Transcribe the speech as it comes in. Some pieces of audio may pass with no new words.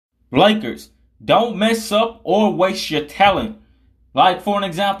Lakers, don't mess up or waste your talent. Like, for an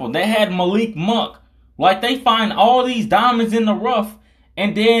example, they had Malik Monk. Like, they find all these diamonds in the rough,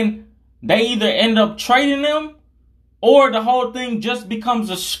 and then they either end up trading them, or the whole thing just becomes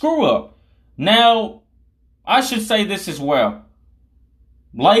a screw up. Now, I should say this as well.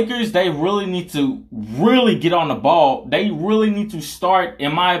 Lakers, they really need to really get on the ball. They really need to start,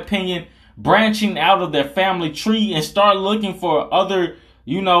 in my opinion, branching out of their family tree and start looking for other,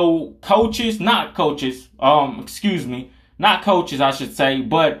 coaches, not coaches, not coaches, I should say,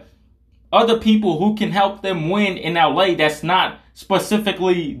 but other people who can help them win in LA that's not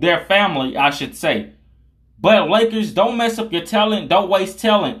specifically their family, I should say. But Lakers, don't mess up your talent. Don't waste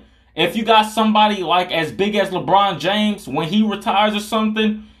talent. If you got somebody like as big as LeBron James, when he retires or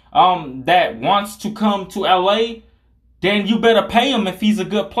something, that wants to come to LA, then you better pay him if he's a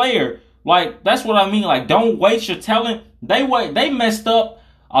good player. Like, that's what I mean. Like, don't waste your talent. They messed up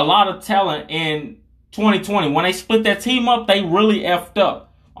a lot of talent in 2020. When they split that team up, they really effed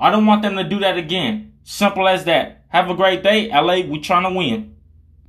up. I don't want them to do that again. Simple as that. Have a great day. LA, we trying to win.